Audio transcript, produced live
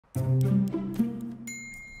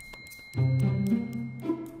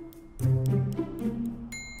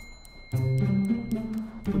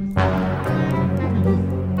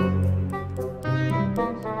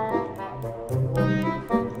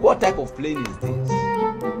What type of plane is this?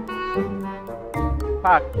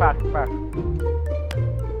 Park.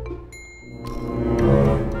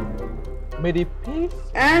 May the peace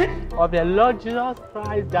of the Lord Jesus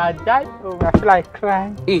Christ that died for me. I feel like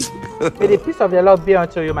crying. May the peace of the Lord be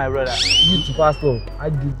unto you, my brother. You too, Pastor.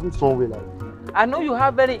 I did go somewhere like that. I know you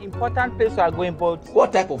have very important place you are going, but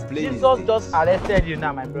What type of plane Jesus is this? just arrested you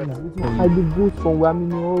now, my brother. I did go somewhere. I'm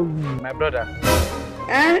in a hurry. My brother.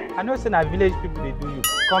 I know saying that village people they do you.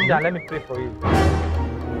 Come down, let me pray for you.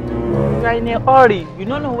 You are in a hurry. You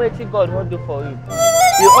don't know what God will do for you.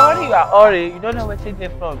 You are you don't know where to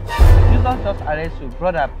get from. Jesus just arrest you,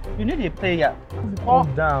 brother. You need a prayer.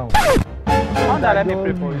 Calm down. Come down, let me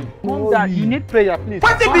pray for you. Come down. You need prayer, please.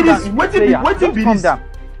 What be this? What be Come this? down.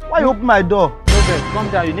 Why you open my door? No vex. Come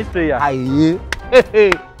down. You need prayer. Aye.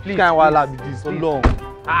 Hey. Please. Can't wala be this so long.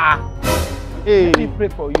 Hey. Let me pray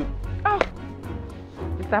for you.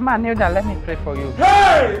 Mr. Man, kneel down. Let me pray for you.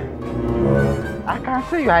 Hey. I can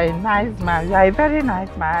see you are a nice man. You are a very nice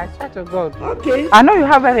man. I swear to God. Okay. I know you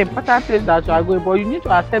have very important place that you are going, but you need to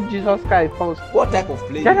accept Jesus Christ first. What type of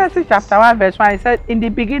plane? Genesis chapter 1 verse 1, it said, in the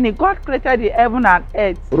beginning, God created the heaven and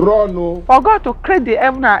earth. Run. For God to create the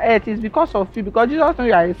heaven and earth is because of you, because Jesus knows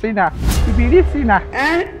you are a sinner. You believe sinner.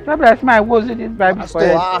 God bless my words in this Bible for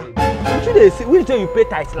you. Which day you pay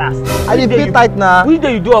tithe last? I did pay tithe now. Which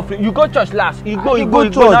day you do offering? You go church last. You go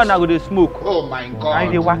now go to smoke. Oh my God.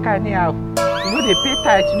 And they waka anyhow. You know they pay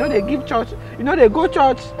tithe, you know they give church, you know they go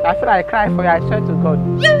church. I feel like cry for you, I swear to God.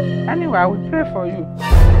 Anyway, I will pray for you.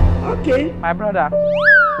 Okay. My brother,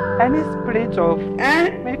 any spirit of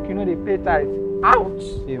make you know they pay tithe, out.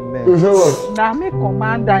 Amen. Now make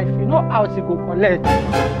commander, if you know out, you go collect.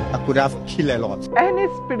 I could have killed a lot. Any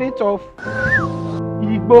spirit of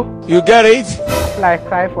Igbo, You get it? I feel like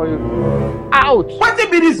cry for you. Out. What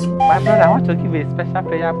be this? My brother, I want to give a special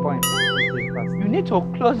prayer point. You need to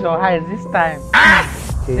close your eyes this time.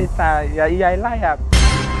 Okay. Satan, you are a liar.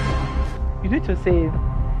 You need to say,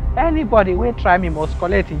 anybody will try me must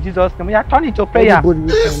collect in Jesus' name. We are turning to prayer.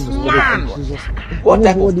 This man! What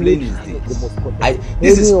type of plane is this?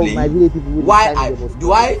 This is plane. Why?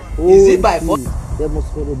 Is it by force?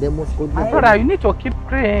 My brother, you need to keep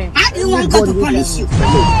praying. How do you want God to punish you?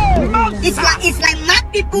 It's like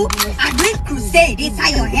mad people are doing crusade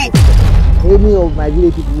inside your head. Any of my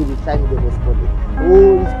village people will sign the must collect.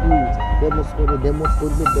 Holy Spirit, they must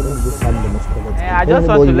collect, they must collect, they must collect. I just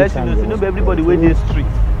want to let you know, you know everybody with this street.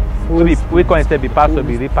 We can instead be pastor,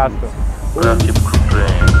 be the pastor. Keep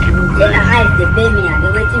the eyes, they pay me and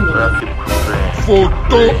they waiting me.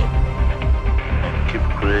 Photo. Keep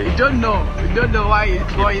praying. You don't know why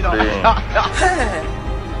it's going on.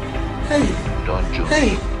 Hey. Don't joke.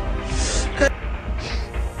 Hey.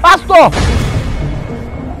 Pastor!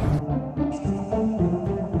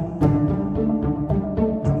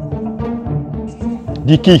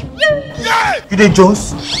 The key. You dey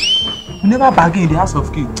Jones? You never bargain in the house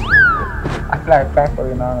of king. I feel like crying for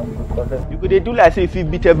you now. You could do like say if you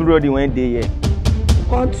beat everybody one day here.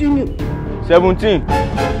 Continue. 17.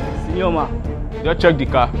 Senior man, Just check the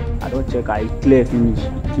car. I don't check. I clear finish.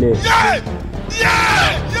 Clear.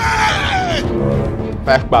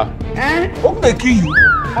 5 bar. Who dey kill you?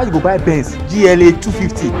 How you go buy BENZ? GLA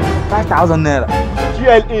 250, 5,000 naira.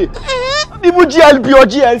 GLA. Even GLB or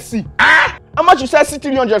GLC. How much you said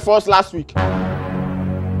 300 for us last week?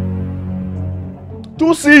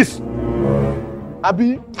 2.6.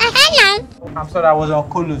 Abi? I'm sorry, I was on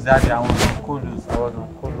Colos that day. I was on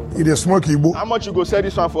Colos. It is smoke Igbo. How much you go sell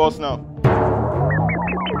this one for us now?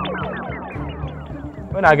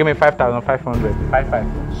 When I give me 5,500,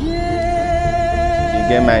 5,500. You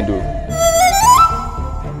get mine though.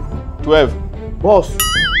 12. Boss.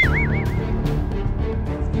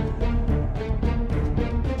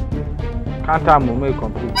 Can't tell me make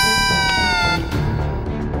complete.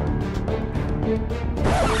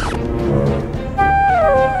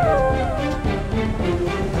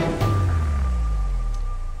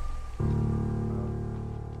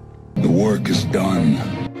 The work is done.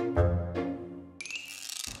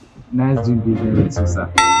 Nice doing business with you, sir.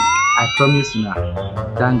 I promise you now.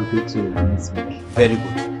 Thank you to you next week. Very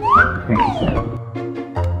good. Thank you, sir.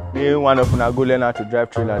 Me one of una go learn how to drive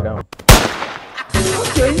trailer down.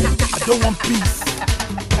 I don't want peace.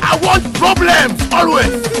 I want problems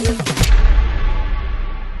always.